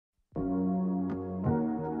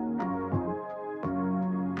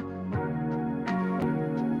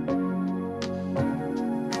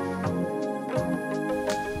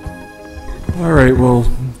All right, we'll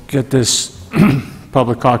get this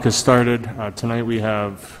public caucus started. Tonight we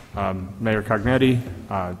have Mayor Cognetti,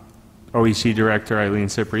 OEC Director Eileen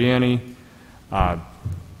Cipriani, Barb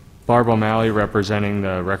O'Malley representing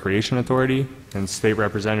the Recreation Authority, and State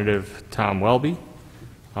Representative Tom Welby.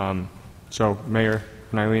 So Mayor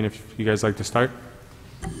and Eileen, if you guys like to start.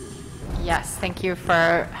 Yes, thank you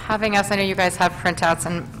for having us. I know you guys have printouts,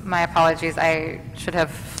 and my apologies. I should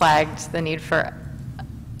have flagged the need for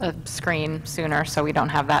a screen sooner, so we don't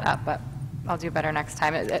have that up, but I'll do better next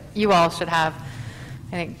time. You all should have,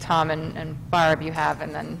 I think Tom and Barb you have,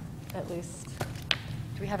 and then at least,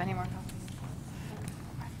 do we have any more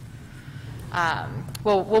copies?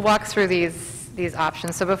 We'll walk through these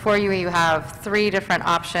options. So before you have three different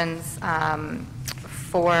options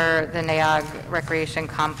for the NAIOG Recreation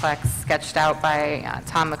Complex sketched out by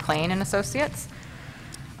Tom McLean and Associates.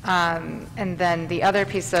 And then the other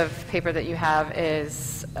piece of paper that you have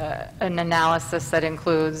is an analysis that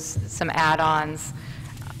includes some add-ons.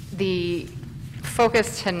 The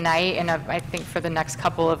focus tonight, and I think for the next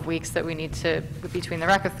couple of weeks that we need to, between the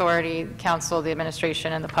Rec Authority, Council, the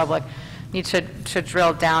administration, and the public, need to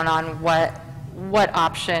drill down on what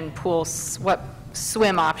option pools, what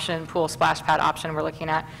swim option, pool splash pad option we're looking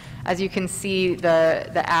at. As you can see,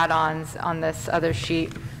 the add-ons on this other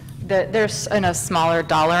sheet, there's in a smaller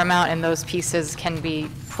dollar amount, and those pieces can be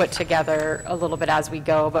put together a little bit as we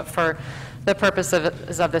go. But for the purpose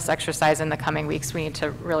of this exercise in the coming weeks, we need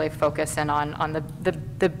to really focus in on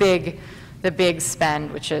the big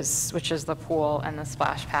spend, which is the pool and the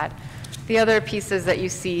splash pad. The other pieces that you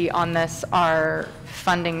see on this are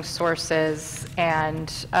funding sources and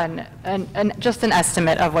just an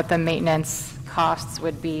estimate of what the maintenance costs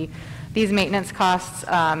would be. These maintenance costs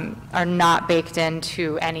are not baked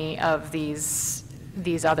into any of these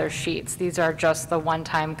other sheets. These are just the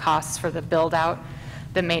one-time costs for the build-out.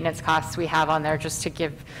 The maintenance costs we have on there just to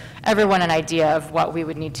give everyone an idea of what we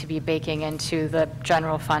would need to be baking into the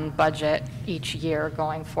general fund budget each year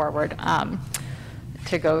going forward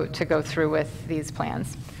to go through with these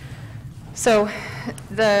plans. So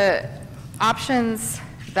the options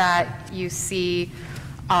that you see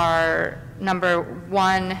are, number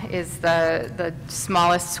one is the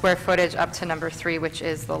smallest square footage up to number 3, which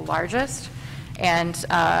is the largest. And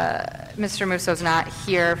Mr. Musso's not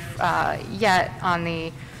here yet on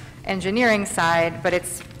the engineering side, but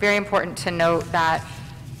it's very important to note that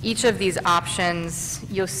each of these options,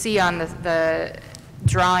 you'll see on the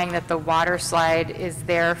drawing that the water slide is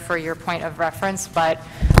there for your point of reference, but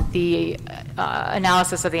the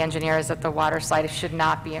analysis of the engineer is that the water slide should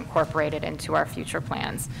not be incorporated into our future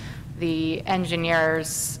plans. The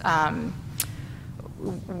engineers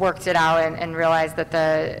worked it out and realized that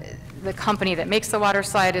the company that makes the water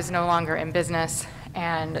slide is no longer in business,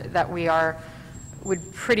 and that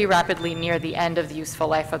would pretty rapidly near the end of the useful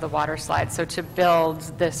life of the water slide. So to build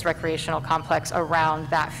this recreational complex around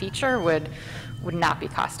that feature would not be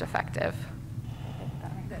cost effective.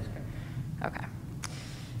 Okay.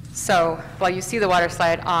 So while you see the water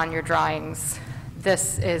slide on your drawings,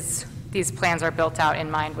 these plans are built out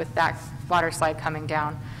in mind with that water slide coming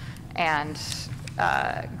down and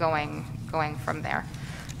going from there.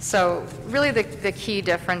 So really the key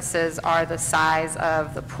differences are the size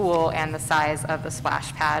of the pool and the size of the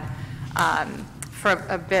splash pad. For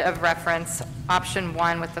a bit of reference, option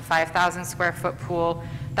 1 with the 5,000 square foot pool,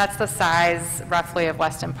 that's the size roughly of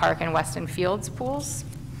Weston Park and Weston Fields pools.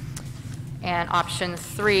 And option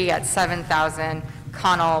 3 at 7,000,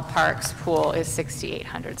 Connell Park's pool is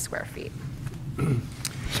 6,800 square feet.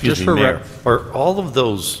 Excuse me, Mayor, are all of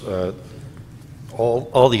those,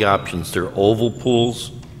 all the options, they're oval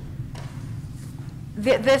pools?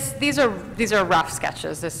 These are rough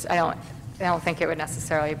sketches. I don't think it would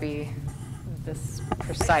necessarily be this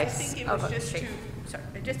precise.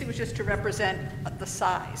 I just think it was just to represent the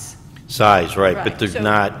size. Size, right, but they're so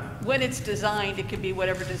not. When it's designed, it can be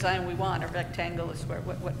whatever design we want, a rectangle, a square,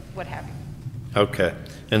 what have you. Okay,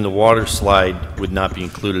 and the water slide would not be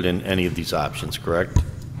included in any of these options, correct?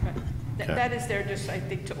 Right. Okay. That is there just, I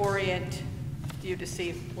think, to orient you to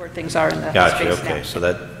see where things are in the Gotcha, space okay, now. so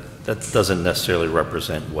that doesn't necessarily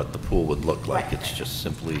represent what the pool would look like. Right. It's just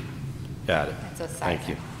simply, got it. It's a size. Thank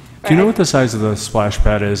you. Do you know what the size of the splash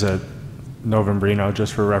pad is at Novembrino,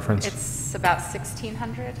 just for reference? It's about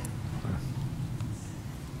 1,600.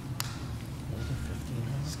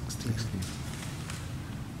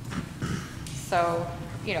 So,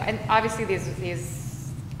 and obviously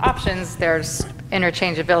these options, there's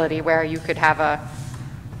interchangeability where you could have a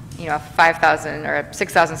 5,000 or a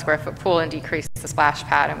 6,000 square foot pool and decrease the splash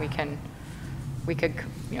pad, and we could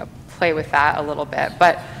play with that a little bit.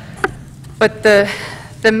 But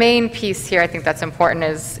The main piece here, I think that's important,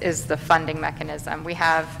 is the funding mechanism. We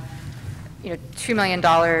have, $2 million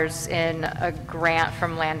in a grant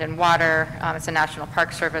from Land and Water. It's a National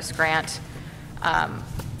Park Service grant.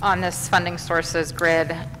 On this funding sources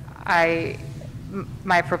grid,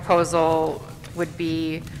 my proposal would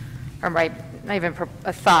be, or not even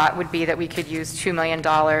a thought would be that we could use $2 million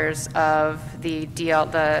of the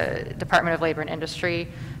Department of Labor and Industry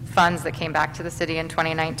funds that came back to the city in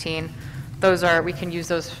 2019. We can use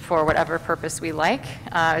those for whatever purpose we like.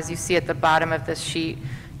 As you see at the bottom of this sheet,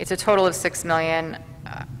 it's a total of $6 million.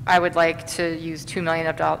 I would like to use $2 million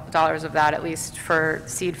of that at least for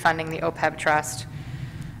seed funding the OPEB trust.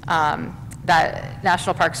 That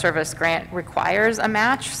National Park Service grant requires a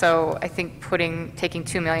match, so I think taking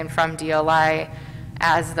 $2 million from DLI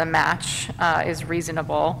as the match is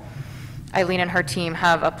reasonable. Eileen and her team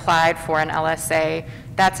have applied for an LSA.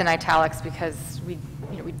 That's in italics because we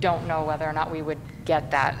don't know whether or not we would get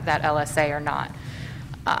that LSA or not.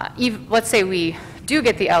 Let's say we do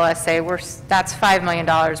get the LSA, that's $5 million.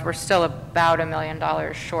 We're still about $1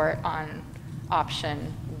 million short on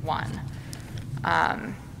option 1.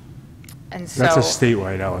 And so That's a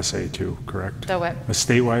statewide LSA too, correct? The what? A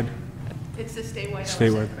statewide? It's a statewide.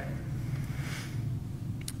 Statewide.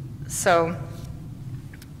 So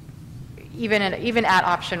even at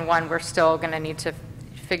option 1, we're still going to need to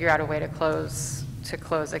figure out a way to close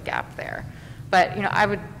a gap there. But I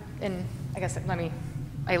would, and I guess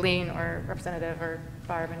Eileen or Representative or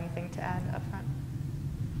Barb, anything to add up front?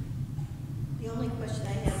 The only question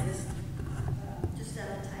I have is, just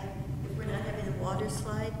out of time, if we're not having a water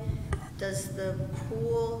slide, does the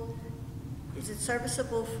pool, is it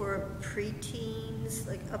serviceable for preteens,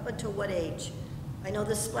 like up until what age? I know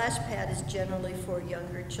the splash pad is generally for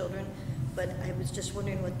younger children, but I was just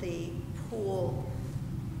wondering what the pool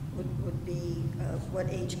would be, what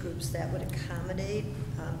age groups that would accommodate.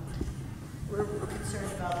 We're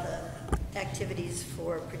concerned about the activities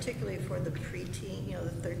particularly for the preteen, the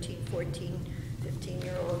 13, 14,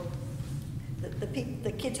 15-year-old,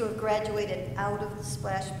 the kids who have graduated out of the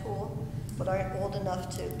splash pool but aren't old enough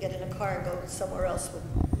to get in a car and go somewhere else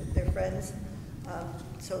with their friends.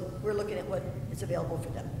 So we're looking at what is available for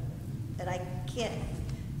them. And I can't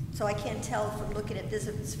tell from looking at this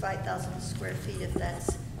if it's 5,000 square feet, if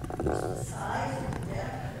that's the size or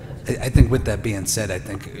depth. I think with that being said,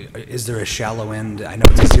 is there a shallow end? I know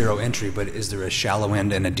it's a zero entry, but is there a shallow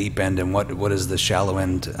end and a deep end? And what is the shallow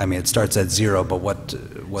end? I mean, it starts at 0, but what's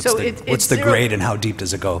the grade and how deep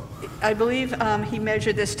does it go? I believe he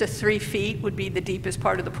measured this to 3 feet would be the deepest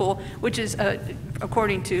part of the pool, which is,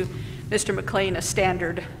 according to Mr. McLean, a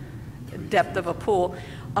standard depth of a pool.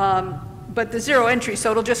 But the zero entry,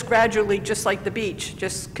 so it'll just gradually, just like the beach,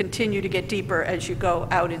 just continue to get deeper as you go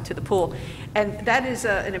out into the pool. And that is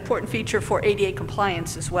an important feature for ADA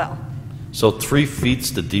compliance as well. So 3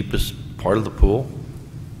 feet's the deepest part of the pool?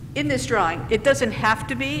 In this drawing, it doesn't have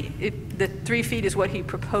to be. The 3 feet is what he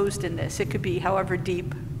proposed in this. It could be however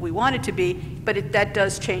deep we want it to be, but that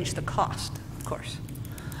does change the cost, of course.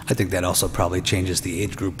 I think that also probably changes the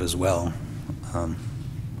age group as well.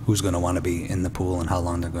 Who's going to want to be in the pool and how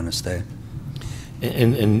long they're going to stay.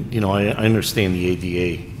 And I understand the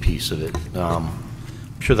ADA piece of it. I'm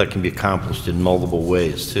sure that can be accomplished in multiple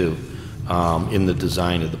ways too, in the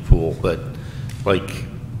design of the pool. But like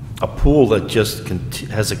a pool that just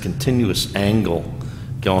has a continuous angle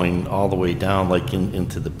going all the way down, like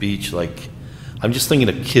into the beach, like I'm just thinking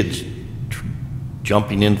of kids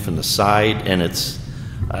jumping in from the side, and it's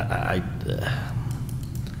I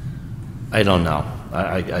don't know.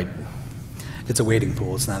 It's a wading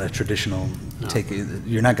pool. It's not a traditional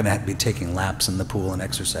you're not going to be taking laps in the pool and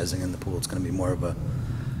exercising in the pool. It's going to be more of a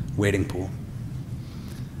wading pool.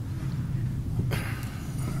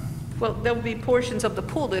 Well, there'll be portions of the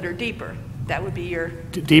pool that are deeper. That would be your...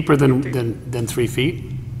 Deeper than 3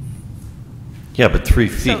 feet? Yeah, but 3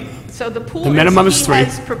 feet. So the pool, the minimum is 3.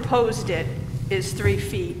 Has proposed it, is 3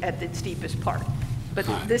 feet at its deepest part. But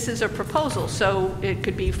this is a proposal, so it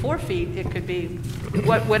could be 4 feet, it could be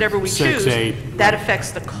whatever we 6, choose. 8. That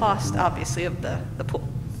affects the cost, obviously, of the pool.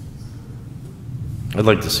 I'd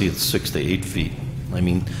like to see it 6 to 8 feet. I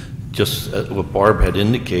mean, just what Barb had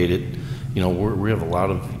indicated, we have a lot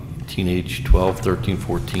of teenage 12, 13,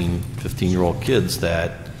 14, 15-year-old kids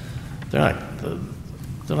that they're not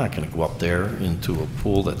going to go up there into a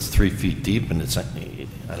pool that's 3 feet deep, and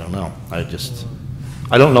I don't know.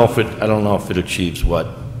 I don't know if it achieves what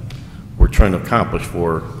we're trying to accomplish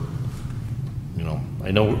for.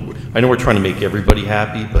 I know we're trying to make everybody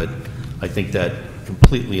happy, but I think that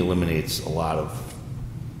completely eliminates a lot of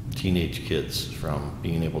teenage kids from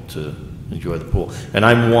being able to enjoy the pool. And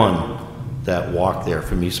I'm one that walked there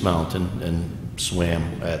from East Mountain and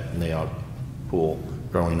swam at Naog Pool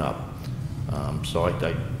growing up. So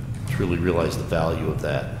I truly realize the value of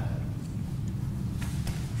that.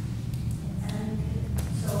 And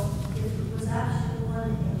so if it was option 1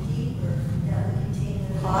 and deeper, that would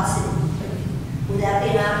contain the cost, would that be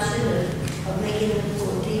an option of making the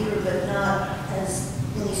pool deeper but not as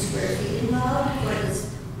many square feet involved, or does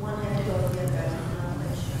one have to go with the other? I'm not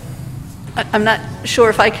quite sure. I'm not sure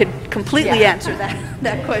if I could completely answer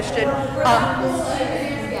that question.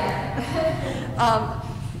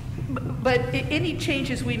 But any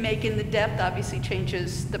changes we make in the depth obviously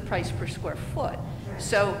changes the price per square foot.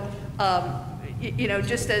 So, you know,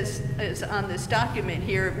 just as on this document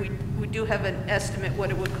here, we do have an estimate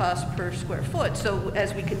what it would cost per square foot. So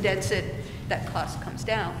as we condense it, that cost comes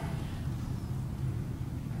down.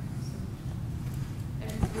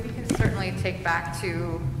 And we can certainly take back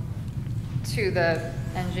to the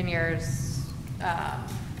engineers that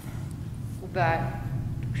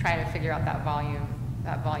trying to figure out that volume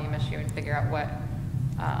issue and figure out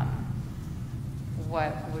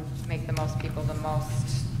what would make the most people the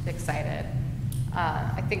most excited.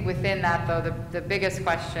 I think within that, though, the biggest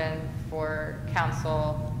question for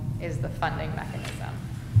council is the funding mechanism.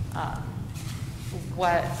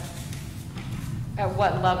 At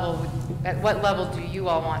what level do you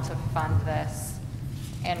all want to fund this,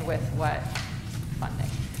 and with what funding?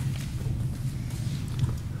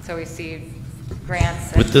 So we see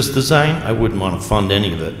grants. With this design, I wouldn't want to fund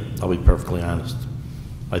any of it. I'll be perfectly honest.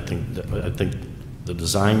 I think the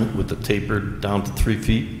design with the taper down to 3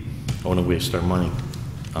 feet, I want to waste our money.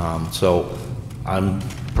 So I'm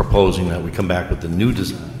proposing that we come back with the new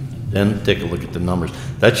design, then take a look at the numbers.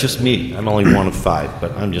 That's just me. I'm only one of 5,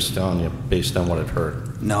 but I'm just telling you based on what I've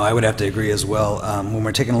heard. No, I would have to agree as well. When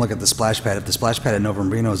we're taking a look at the splash pad, if the splash pad at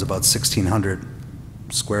Novembrino is about 1,600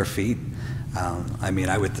 square feet, I mean,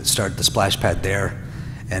 I would start the splash pad there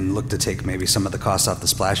and look to take maybe some of the costs off the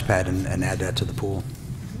splash pad and add that to the pool.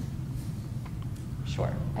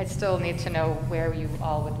 Sure. I still need to know where you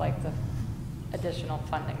all would like the additional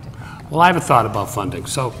funding to come from. Well, I have a thought about funding.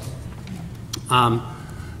 So,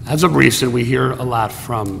 as of recent, we hear a lot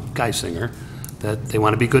from Geisinger that they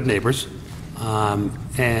want to be good neighbors.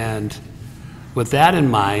 And with that in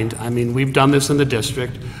mind, I mean, we've done this in the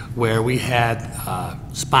district where we had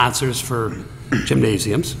sponsors for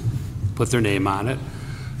gymnasiums, put their name on it.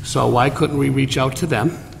 So why couldn't we reach out to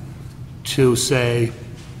them to say,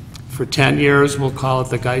 for 10 years, we'll call it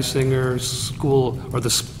the Geisinger School or the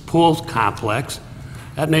pool complex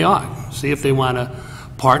at Naog. See if they want to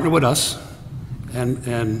partner with us.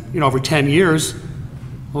 And you know, over 10 years,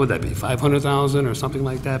 what would that be, 500,000 or something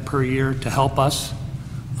like that per year to help us?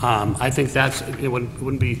 I think it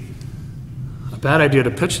wouldn't be a bad idea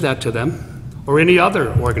to pitch that to them, or any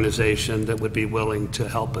other organization that would be willing to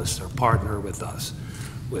help us or partner with us.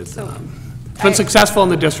 Been successful in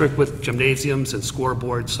the district with gymnasiums and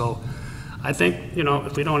scoreboards, so I think, you know,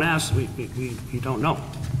 if we don't ask, we don't know.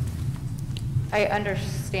 I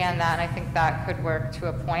understand that, and I think that could work to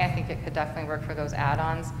a point. I think it could definitely work for those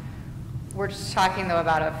add-ons. We're just talking, though,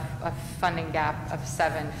 about a funding gap of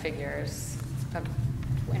 7 figures. And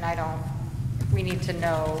we need to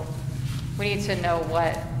know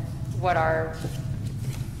what our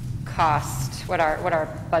cost, what our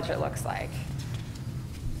budget looks like.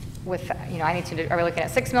 With, you know, are we looking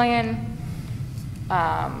at 6 million?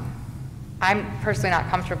 I'm personally not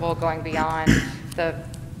comfortable going beyond the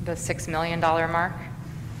 $6 million mark.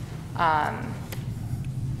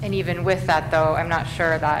 And even with that, though, I'm not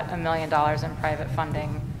sure that $1 million in private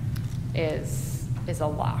funding is a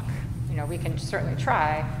lock. You know, we can certainly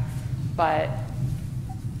try, but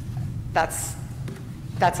that's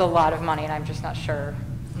a lot of money, and I'm just not sure.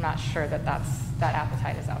 I'm not sure that that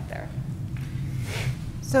appetite is out there.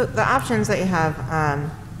 So the options that you have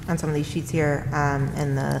on some of these sheets here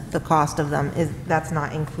and the cost of them, that's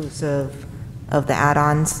not inclusive of the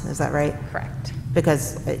add-ons, is that right? Correct.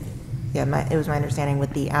 Because, it was my understanding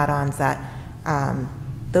with the add-ons that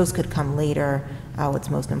those could come later. What's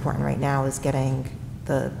most important right now is getting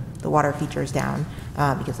the water features down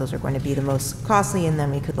because those are going to be the most costly, and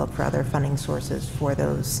then we could look for other funding sources for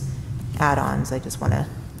those add-ons. I just want to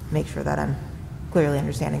make sure that I'm clearly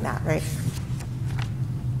understanding that, right?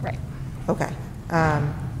 Right. Okay.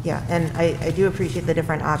 Yeah, and I do appreciate the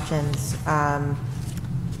different options.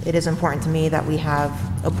 It is important to me that we have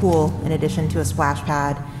a pool in addition to a splash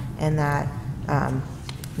pad, and that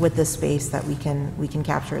with this space that we can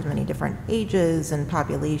capture as many different ages and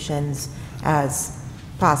populations as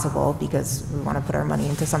possible, because we want to put our money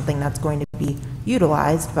into something that's going to be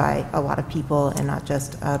utilized by a lot of people and not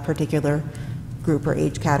just a particular group or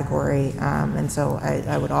age category. And so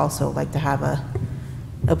I would also like to have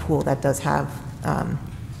a pool that does have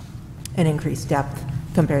an increased depth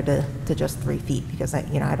compared to just 3 feet, because I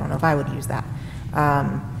don't know if I would use that.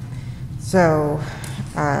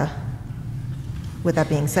 With that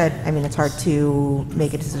being said, I mean, it's hard to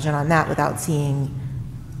make a decision on that without seeing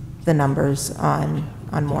the numbers on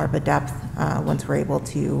more of a depth once we're able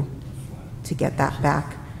to get that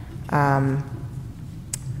back.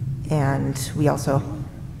 And we also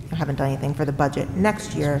haven't done anything for the budget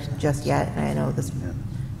next year just yet. And I know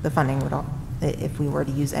the funding would all, if we were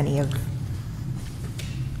to use any of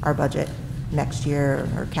our budget next year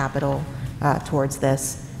or capital towards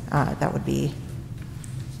this, that would be,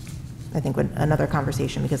 I think, another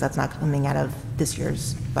conversation, because that's not coming out of this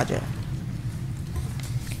year's budget.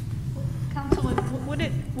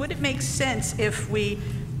 Councilman, would it make sense if we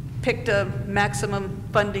picked a maximum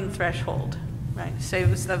funding threshold, right? Say it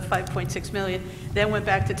was the 5.6 million, then went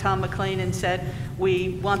back to Tom McLean and said,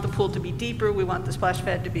 we want the pool to be deeper, we want the splash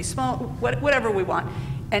pad to be small, whatever we want,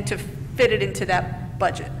 and to fit it into that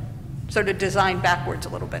budget, so to design backwards a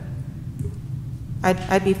little bit.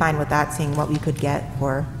 I'd be fine with that, seeing what we could get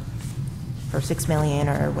for 6 million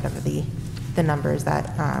or whatever the numbers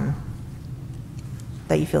that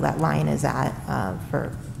you feel that line is at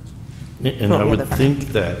for. And I would think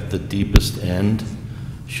that the deepest end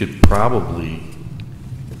should probably,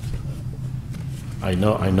 I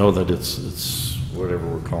know that it's whatever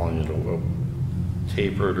we're calling it, a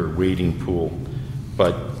tapered or wading pool,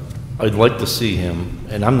 but I'd like to see him,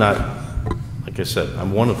 and I'm not, like I said,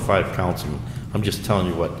 I'm one of 5 councilmen. I'm just telling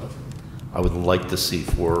you what I would like to see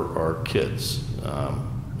for our kids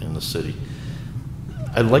in the city.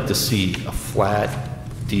 I'd like to see a flat,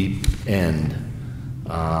 deep end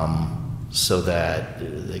so that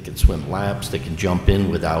they can swim laps, they can jump in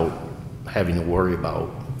without having to worry about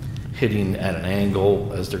hitting at an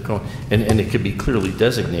angle as they're going. And it could be clearly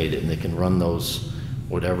designated, and they can run those,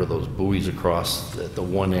 whatever, those buoys across at the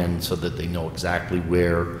one end so that they know exactly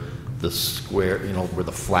where the square, where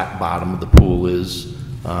the flat bottom of the pool is,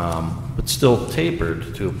 but still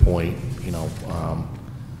tapered to a point,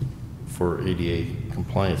 for ADA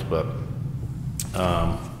compliance. But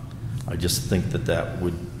I just think that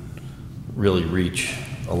would really reach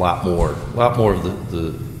a lot more of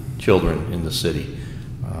the children in the city.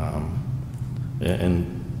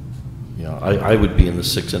 I would be in the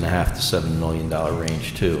 $6.5 to $7 million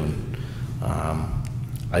range too. And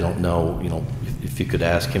I don't know, if you could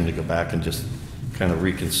ask him to go back and just kind of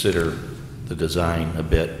reconsider the design a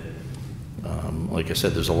bit. Like I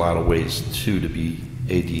said, there's a lot of ways too to be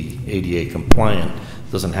ADA compliant.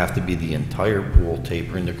 It doesn't have to be the entire pool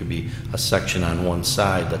tapering. There could be a section on one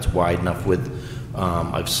side that's wide enough with,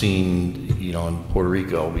 I've seen, in Puerto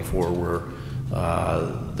Rico before, where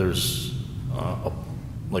there's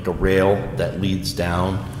like a rail that leads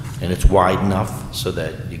down, and it's wide enough so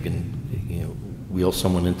that you can wheel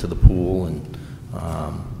someone into the pool and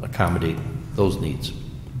accommodate those needs.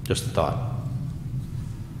 Just a thought.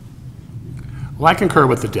 Well, I concur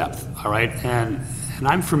with the depth, all right? And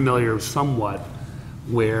I'm familiar somewhat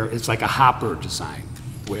where it's like a hopper design,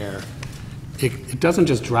 where it doesn't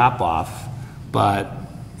just drop off, but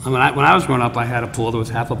when I was growing up, I had a pool that was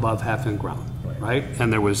half above, half in ground, right?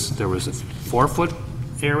 And there was a 4-foot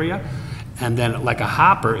area, and then like a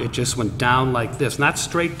hopper, it just went down like this, not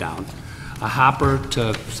straight down, a hopper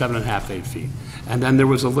to 7.5, 8 feet. And then there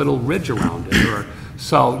was a little ridge around it,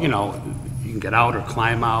 so, you can get out or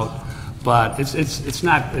climb out, but it's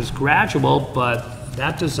not as gradual, but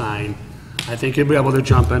that design, I think you'll be able to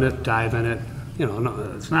jump in it, dive in it.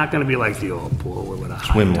 It's not going to be like the old pool with a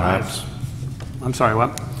high Swim dive. laps. I'm sorry,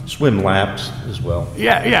 what? Swim laps as well.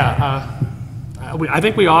 Yeah. I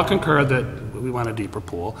think we all concur that we want a deeper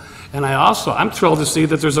pool. And I'm thrilled to see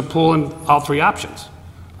that there's a pool in all 3 options.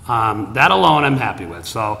 That alone I'm happy with.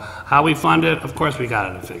 So how we fund it, of course we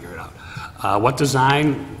got to figure it out. What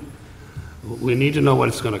design, we need to know what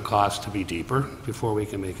it's going to cost to be deeper before we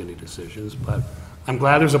can make any decisions. But I'm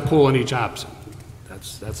glad there's a pool in each option.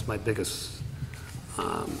 That's my biggest,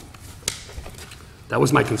 that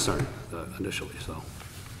was my concern initially,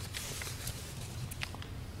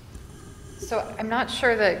 So I'm not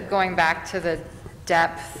sure that going back to the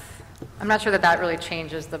depth, I'm not sure that really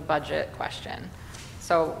changes the budget question.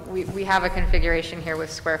 So we have a configuration here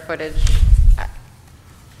with square footage.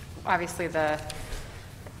 Obviously the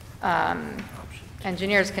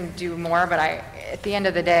engineers can do more, but at the end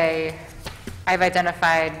of the day, I've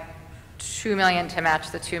identified 2 million to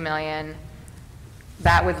match the 2 million.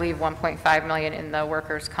 That would leave 1.5 million in the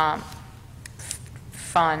workers' comp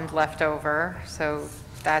fund left over, so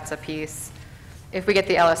that's a piece. if we get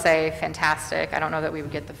the LSA, fantastic. I don't know that we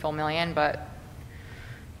would get the full million, but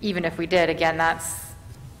even if we did, again,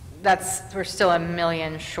 we're still $1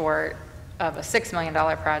 million short of a $6 million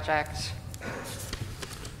project.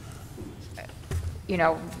 You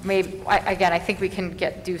know, maybe, again, I think we can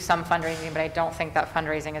do some fundraising, but I don't think that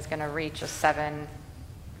fundraising is going to reach seven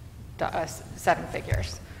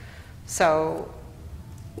figures. So,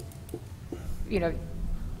 you know,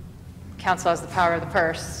 council has the power of the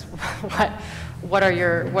purse. What are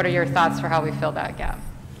your thoughts for how we fill that gap?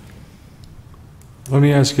 Let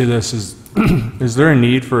me ask you this, is there a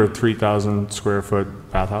need for a 3,000 square foot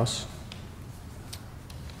bathhouse?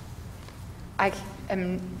 I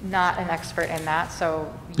am not an expert in that,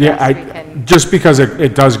 so Yeah, yes, we can. just because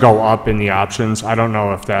it does go up in the options, I don't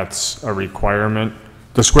know if that's a requirement.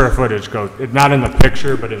 The square footage goes, not in the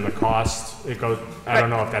picture, but in the cost, it goes, I don't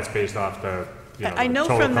know if that's based off the, you know, I know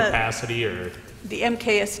total from capacity or. the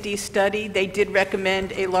MKSD study, they did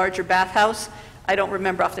recommend a larger bathhouse. I don't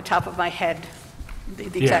remember off the top of my head the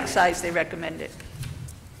exact size they recommended.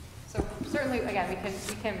 So certainly, again, we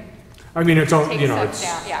can I mean, it's all, take you know, steps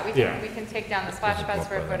it's. down. Yeah, we can take down the splash pad up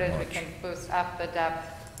square by that footage, we can boost up the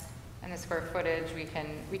depth and the square footage, we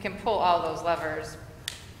can pull all those levers,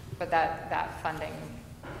 but that funding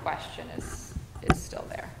question is still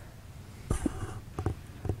there.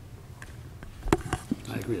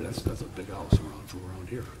 I agree, that's a big house around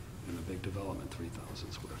here, in a big development,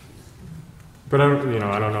 3,000 square feet. But I don't, you know,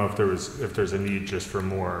 I don't know if there's a need just for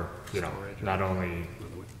more, you know, not only,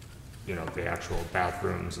 you know, the actual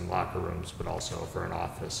bathrooms and locker rooms, but also for an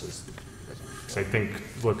office. Because I think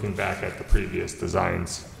looking back at the previous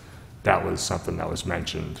designs, that was something that was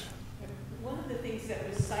mentioned. One of the things that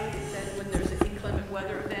was cited that when there's an inclement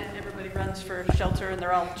weather event, everybody runs for shelter and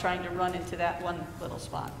they're all trying to run into that one little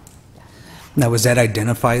spot. Now, was that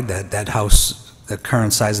identified, that house, the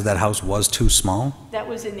current size of that house was too small? That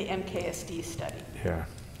was in the MKSD study. Yeah.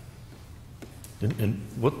 And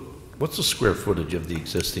what's the square footage of the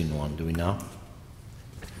existing one, do we know?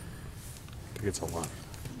 I think it's a lot.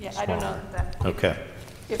 Yeah, I don't know that. Okay.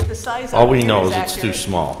 If the size All of we it know is is it's too accurate,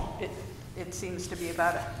 small. It seems to be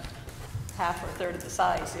about a half or a third of the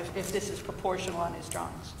size, if this is proportional on his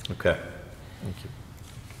drawings. Okay, thank you.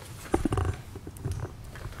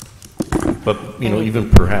 But, you know, even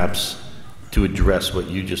perhaps to address what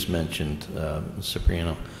you just mentioned,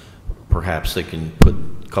 Cipriano, perhaps they can put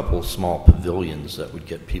a couple of small pavilions that would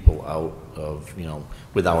get people out of, you know,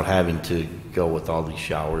 without having to go with all these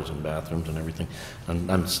showers and bathrooms and everything. I'm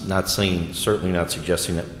not saying, certainly not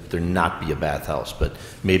suggesting that there not be a bathhouse, but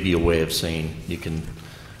maybe a way of saying you can,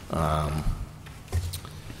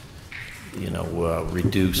 you know,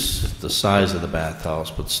 reduce the size of the bathhouse,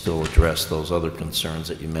 but still address those other concerns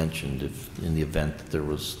that you mentioned if, in the event that there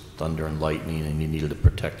was thunder and lightning and you needed to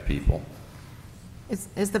protect people.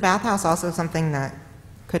 Is the bathhouse also something that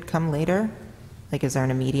could come later? Like, is there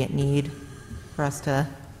an immediate need for us to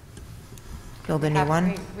build a new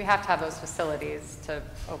one? We have to have those facilities to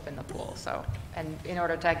open the pool, so, and in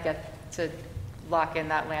order to lock in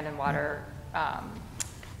that land and water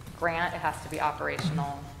grant, it has to be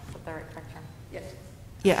operational. Is that the right correct term? Yes.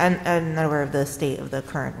 Yeah, and I'm not aware of the state of the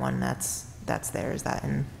current one that's there. Is that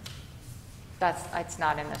in? It's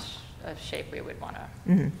not in the shape we would want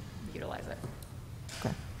to utilize it.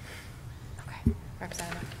 Okay. Okay,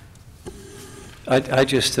 Representative. I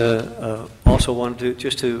just also wanted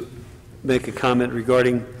to make a comment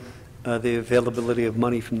regarding the availability of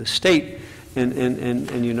money from the state.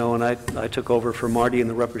 And you know, when I took over for Marty in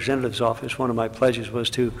the representative's office, one of my pledges was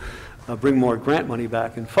to bring more grant money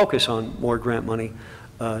back and focus on more grant money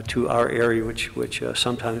to our area, which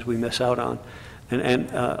sometimes we miss out on.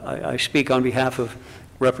 And I speak on behalf of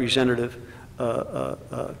Representative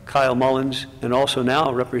Kyle Mullins and also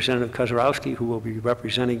now Representative Kozarowski, who will be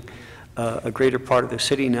representing a greater part of the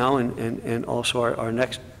city now, and also our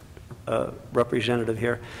next representative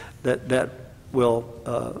here, that will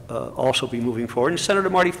also be moving forward. And Senator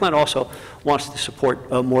Marty Flynn also wants to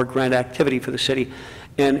support more grant activity for the city.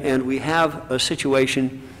 And we have a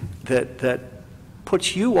situation that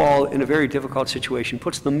puts you all in a very difficult situation,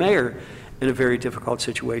 puts the mayor in a very difficult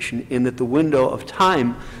situation, in that the window of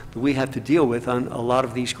time that we have to deal with on a lot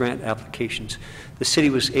of these grant applications. The city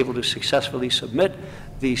was able to successfully submit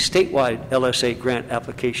the statewide LSA grant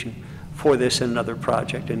application for this and another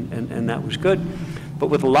project, and that was good. But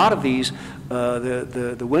with a lot of these,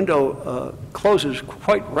 the window closes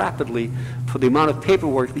quite rapidly for the amount of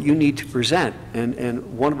paperwork that you need to present.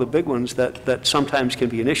 And one of the big ones that sometimes can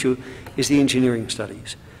be an issue is the engineering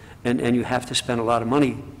studies. And you have to spend a lot of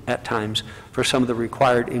money at times for some of the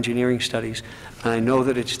required engineering studies. And I know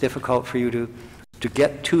that it's difficult for you to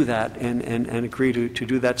get to that and agree to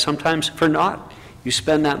do that. Sometimes for naught, you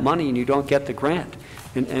spend that money and you don't get the grant.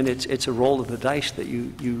 And it's a roll of the dice that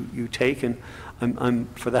you take, and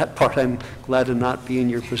for that part, I'm glad to not be in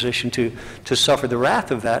your position to suffer the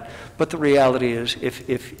wrath of that. But the reality is,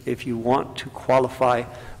 if you want to qualify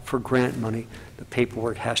for grant money, the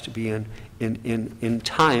paperwork has to be in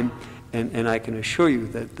time, and I can assure you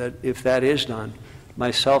that if that is done,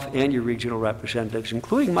 myself and your regional representatives,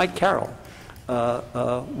 including Mike Carroll,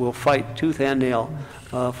 will fight tooth and nail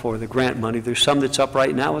for the grant money. There's some that's up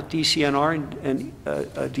right now with DCNR and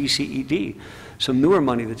DCED, some newer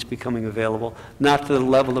money that's becoming available, not to the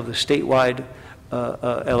level of the statewide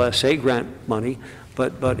LSA grant money,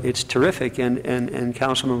 but it's terrific. And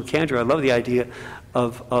Councilman McAndrew, I love the idea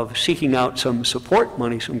of seeking out some support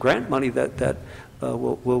money, some grant money that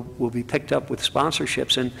will be picked up with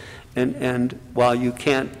sponsorships. And while you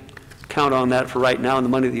can't count on that for right now and the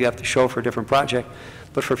money that you have to show for a different project,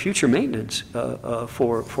 but for future maintenance,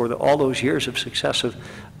 for all those years of successive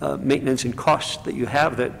maintenance and costs that you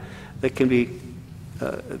have that can be,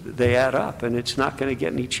 they add up, and it's not going to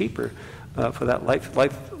get any cheaper for that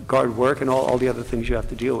lifeguard work and all the other things you have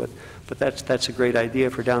to deal with. But that's a great idea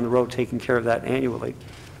for down the road, taking care of that annually.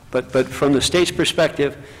 But from the state's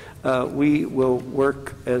perspective, we will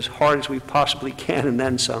work as hard as we possibly can and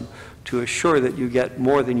then some to assure that you get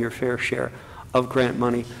more than your fair share of grant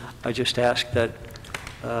money. I just ask that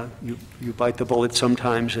you bite the bullet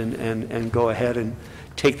sometimes and go ahead and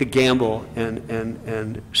take the gamble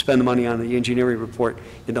and spend the money on the engineering report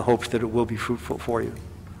in the hopes that it will be fruitful for you.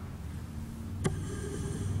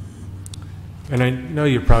 And I know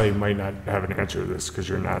you probably might not have an answer to this because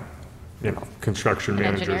you're not, construction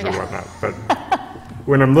managers or whatnot, but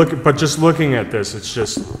when just looking at this, it's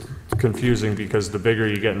just confusing because the bigger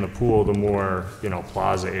you get in the pool, the more,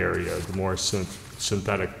 plaza area, the more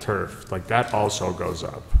synthetic turf, like that also goes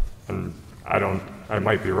up. And I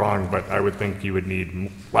might be wrong, but I would think you would need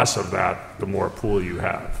less of that the more pool you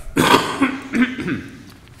have.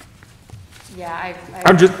 Yeah,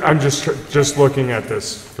 I'm just looking at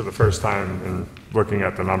this for the first time and looking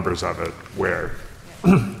at the numbers of it where,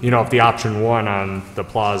 if the option 1 on the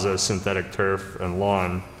plaza, synthetic turf and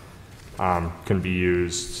lawn, can be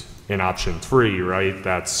used in option 3, right?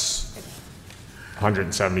 That's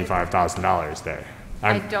 $175,000 there.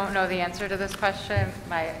 I don't know the answer to this question.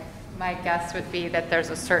 My guess would be that there's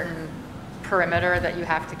a certain perimeter that you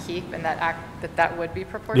have to keep, and that would be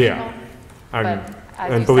proportional. Yeah, But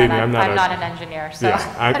as and you believe said, me, I'm not an engineer, so.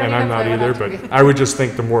 Yeah, I don't and I'm even not know either, what to but be- I would just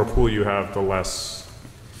think the more pool you have, the less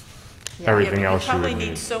everything else you would probably need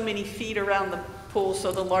need. so many feet around the pool,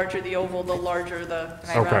 so the larger the oval, the larger the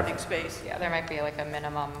Okay. surrounding space. Yeah, there might be like a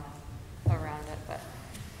minimum around it, but,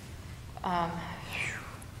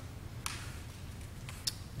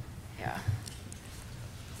 yeah.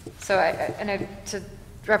 So to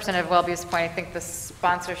Representative Welby's point, I think the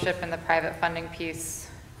sponsorship and the private funding piece,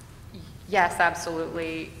 yes,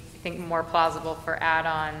 absolutely. I think more plausible for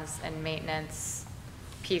add-ons and maintenance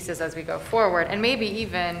pieces as we go forward, and maybe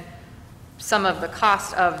even some of the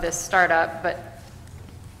cost of this startup, but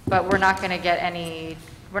we're not going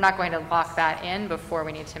to lock that in before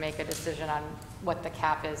we need to make a decision on what the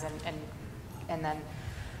cap is and then,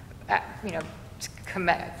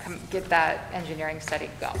 get that engineering study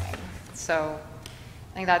going. So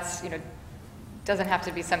I think that's, doesn't have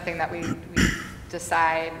to be something that we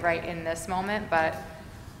decide right in this moment, but,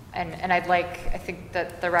 and I think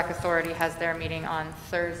that the Rec Authority has their meeting on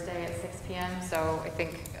Thursday at 6 p.m., so I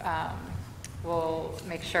think we'll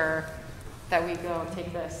make sure that we go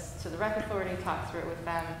take this to the Rec Authority, talk through it with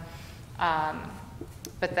them,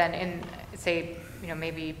 but then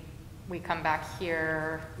maybe we come back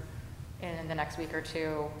here in the next week or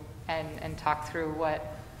two and talk through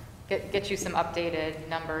get you some updated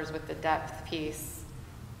numbers with the depth piece,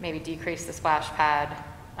 maybe decrease the splash pad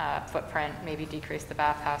footprint, maybe decrease the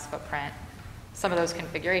bathhouse footprint, some of those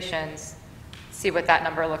configurations, see what that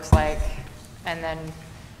number looks like, and then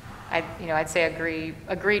I'd say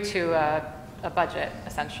agree to a budget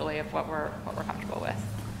essentially of what we're comfortable with.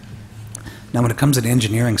 Now, when it comes to the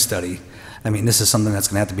engineering study, I mean, this is something that's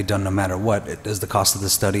going to have to be done no matter what. Does the cost of the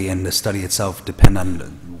study and the study itself depend on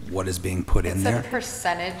what is being put in there? It's a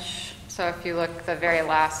percentage. So if you look the very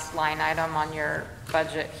last line item on your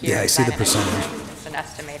budget here. Yeah, I see the design and percentage. engineering, it's an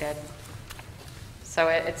estimated. So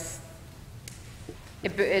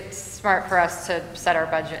it's smart for us to set our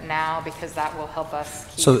budget now because that will help us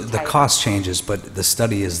keep So the tight. cost changes, but the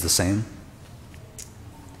study is the same?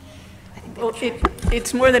 Well,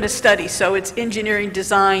 it's more than a study, so it's engineering,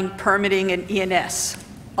 design, permitting, and E&S.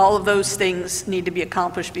 All of those things need to be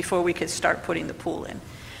accomplished before we could start putting the pool in.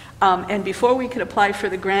 And before we could apply for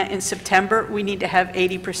the grant in September, we need to have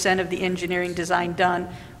 80% of the engineering design done,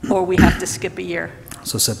 or we have to skip a year.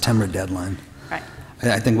 So September deadline. Right.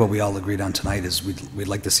 I think what we all agreed on tonight is we'd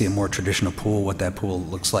like to see a more traditional pool. What that pool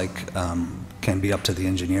looks like can be up to the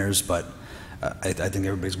engineers, but I think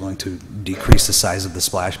everybody's willing to decrease the size of the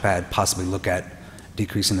splash pad, possibly look at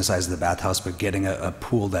decreasing the size of the bathhouse, but getting a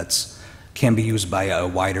pool can be used by a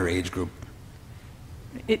wider age group.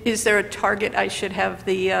 Is there a target I should have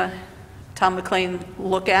the Tom McLean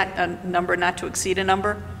look at, a number not to exceed a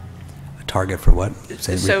number? A target for what?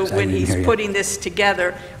 So when he's putting this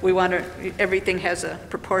together, we want to, everything has a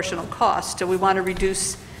proportional cost, so we want to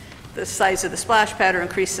reduce the size of the splash pad or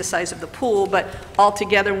increase the size of the pool, but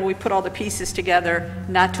altogether, when we put all the pieces together,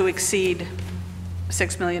 not to exceed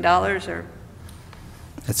 $6 million, or?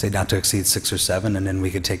 I'd say not to exceed 6 or 7, and then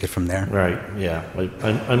we could take it from there. Right, yeah.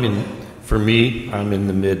 I'm in, for me, I'm in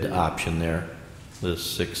the mid option there, the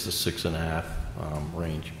 6 to 6.5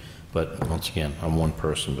 range. But once again, I'm one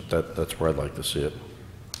person, but that's where I'd like to see it.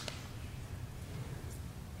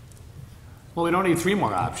 Well, we don't need 3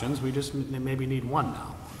 more options, we just maybe need 1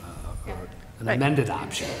 now, or an Right. amended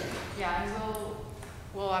option. Yeah, and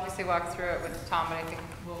we'll obviously walk through it with Tom, but I think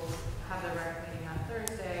we'll have the rec meeting on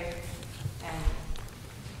Thursday and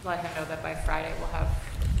let him know that by Friday we'll have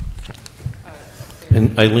a clear.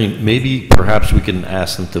 And Eileen, maybe perhaps we can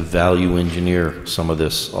ask them to value engineer some of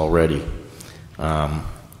this already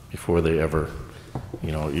before they ever,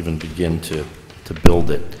 even begin to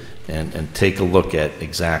build it, and take a look at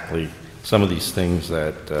exactly some of these things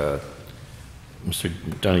that Mr.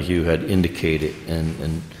 Donahue had indicated,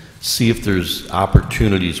 and see if there's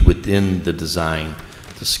opportunities within the design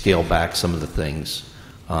to scale back some of the things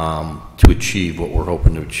to achieve what we're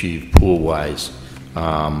hoping to achieve pool-wise.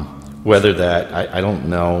 Whether that, I don't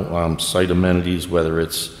know, site amenities, whether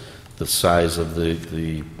it's the size of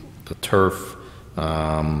the turf,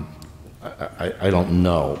 I don't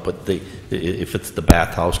know, but if it's the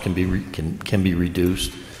bathhouse can be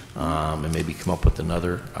reduced, and maybe come up with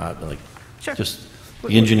another, Sure. just,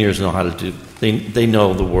 the engineers know how to do, they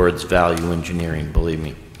know the words value engineering, believe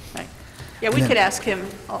me. Right. Yeah, we could ask him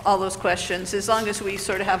all those questions, as long as we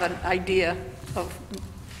sort of have an idea of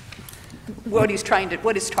what his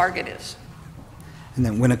target is. And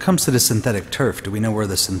then when it comes to the synthetic turf, do we know where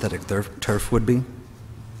the synthetic turf would be?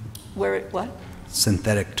 What?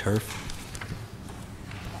 Synthetic turf?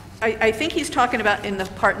 I think he's talking about in the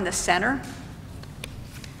part in the center,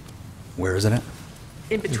 Where is it at?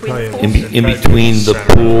 in between Probably the In, pools. in between the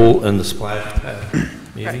pool and the splash pad,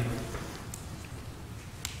 maybe? Right.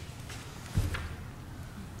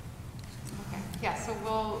 Okay, yeah, so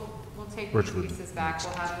we'll take Which these would- pieces back,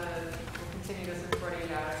 we'll continue this in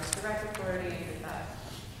 48 hours, the rec authority,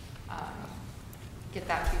 get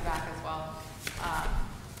that feedback as well,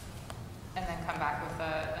 and then come back with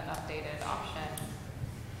an updated option.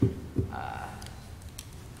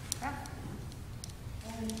 Yeah.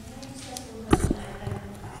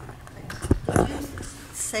 Did you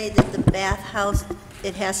say that the bathhouse,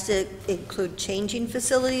 it has to include changing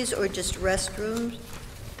facilities or just restrooms?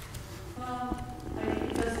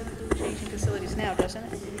 It does include changing facilities now, doesn't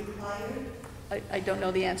it? Is it required? I don't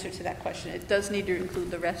know the answer to that question. It does need to include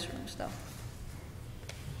the restrooms, though.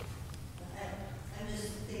 I'm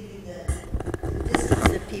just thinking that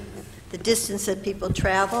the distance that people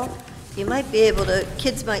travel, you might be able to,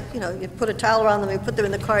 kids might, you put a towel around them, you put them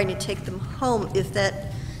in the car and you take them home if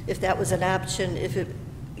that was an option,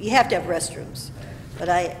 you have to have restrooms. But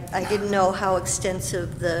I didn't know how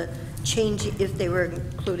extensive the if they were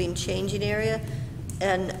including changing area.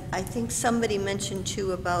 And I think somebody mentioned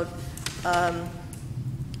too about,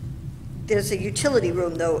 there's a utility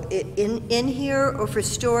room though, in here or for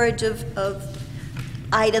storage of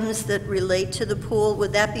items that relate to the pool.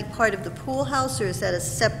 Would that be part of the pool house or is that a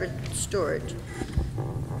separate storage?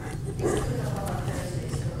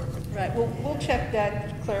 Right, well, we'll check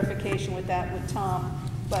that clarification with Tom,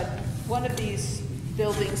 but one of these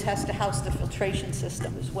buildings has to house the filtration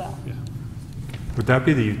system as well. Would that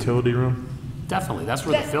be the utility room? Definitely, that's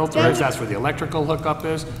where the That- filter that is, would- that's where the electrical hookup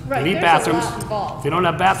is. Right, They need there's a lot bathrooms. involved. If they don't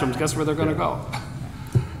have bathrooms, guess where they're gonna go?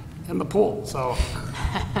 In the pool, so.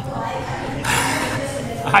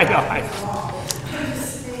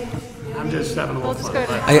 I'm just having a little We'll just fun. go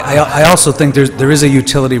to, I also think there is a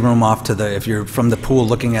utility room off to the, if you're from the pool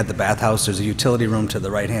looking at the bathhouse, there's a utility room to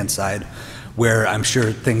the right-hand side where I'm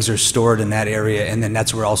sure things are stored in that area, and then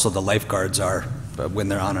that's where also the lifeguards are when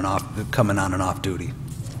they're on and off, coming on and off duty.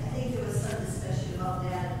 I think there was some discussion about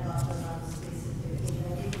that, about the amount of space that they're in.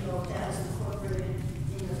 I didn't know if that was incorporated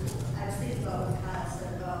in the, I was thinking about what Kyle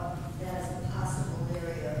said about that as a possible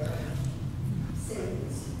area of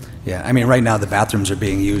savings. Yeah, I mean, right now, the bathrooms are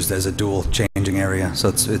being used as a dual changing area, so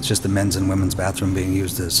it's just the men's and women's bathroom being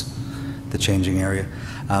used as the changing area.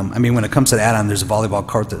 I mean, when it comes to the add-on, there's a volleyball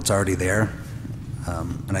court that's already there,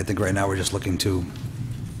 and I think right now we're just looking to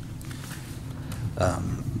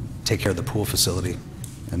take care of the pool facility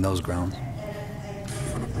and those grounds.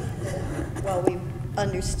 While we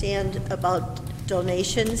understand about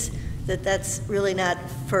donations, that's really not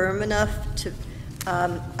firm enough to,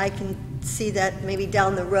 I can see that maybe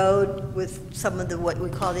down the road with some of the, what we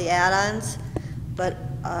call the add-ons, but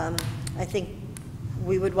I think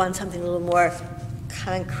we would want something a little more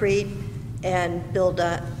concrete and build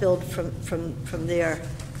from there.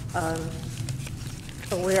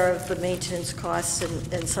 Aware of the maintenance costs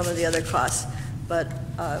and some of the other costs, but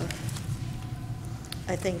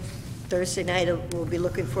I think Thursday night we'll be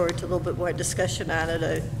looking forward to a little bit more discussion on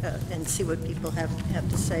it and see what people have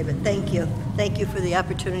to say. But thank you for the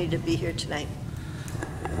opportunity to be here tonight.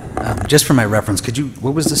 Just for my reference,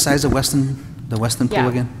 what was the size of the Weston pool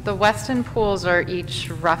again? The Weston pools are each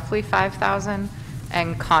roughly 5,000,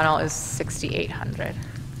 and Connell is 6,800.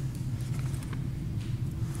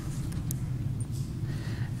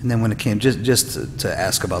 And then when it came, just to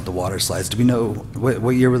ask about the water slides, do we know,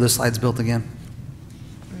 what year were the slides built again?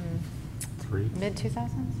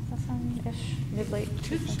 Mid-2000s-ish, mid-late.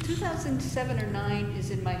 2007 or 9 is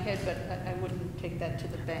in my head, but I wouldn't take that to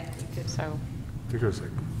the bank. So I think it was like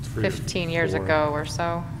 15 years ago or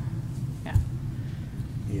so. Yeah.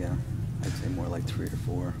 Yeah, I'd say more like 3 or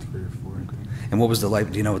 4. 3 or 4. Okay. And what was the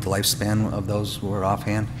do you know what the lifespan of those were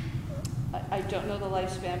offhand? I don't know the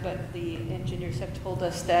lifespan, but the engineers have told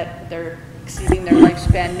us that they're exceeding their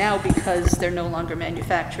lifespan now because they're no longer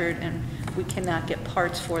manufactured, and we cannot get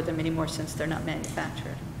parts for them anymore since they're not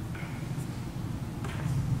manufactured.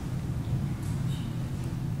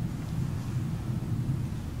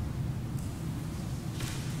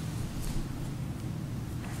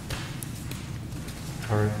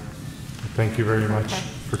 All right. Thank you very much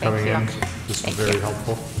for Thank coming you. in. This was very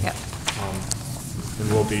helpful. Yep. And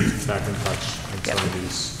we'll be back in touch on some of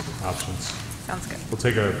these options. Sounds good. We'll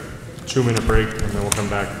take a 2-minute break, and then we'll come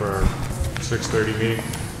back for our 6:30 meeting.